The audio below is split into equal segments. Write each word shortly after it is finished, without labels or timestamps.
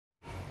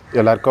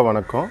எல்லாருக்கும்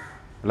வணக்கம்.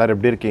 எல்லோரும்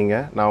எப்படி இருக்கீங்க?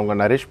 நான் உங்கள்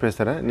நரேஷ்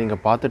பேசுகிறேன். நீங்கள்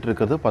பார்த்துட்டு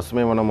இருக்கிறது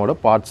பசுமை வனமோட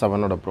பார்ட்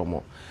 7ஓட ப்ரோமோ.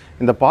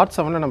 இந்த பார்ட்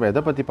 7ல் நம்ம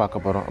எதை பற்றி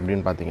பார்க்க போகிறோம்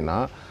அப்படின்னு பார்த்தீங்கன்னா,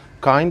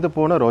 காய்ந்து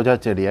போன ரோஜா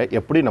செடியை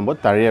எப்படி நம்ம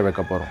தழைய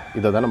வைக்க போகிறோம்,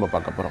 இதை தான் நம்ம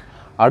பார்க்க போகிறோம்.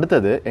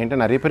 அடுத்தது என்கிட்ட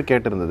நிறைய பேர்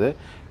கேட்டிருந்தது,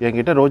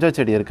 என்கிட்ட ரோஜா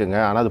செடி இருக்குங்க,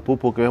 ஆனால் அது பூ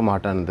பூக்கவே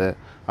மாட்டேன்து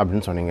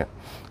அப்படின்னு சொன்னீங்க.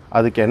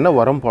 அதுக்கு என்ன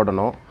உரம்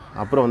போடணும்,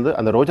 அப்புறம் வந்து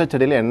அந்த ரோஜா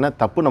செடியில் என்ன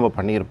தப்பு நம்ம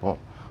பண்ணியிருப்போம்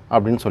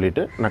அப்படின்னு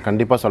சொல்லிட்டு நான்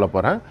கண்டிப்பாக சொல்ல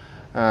போகிறேன்.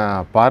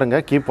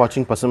 பாருங்கள், கீப்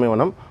வாட்சிங் பசுமை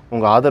வனம்.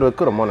 உங்கள்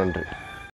ஆதரவுக்கு ரொம்ப நன்றி.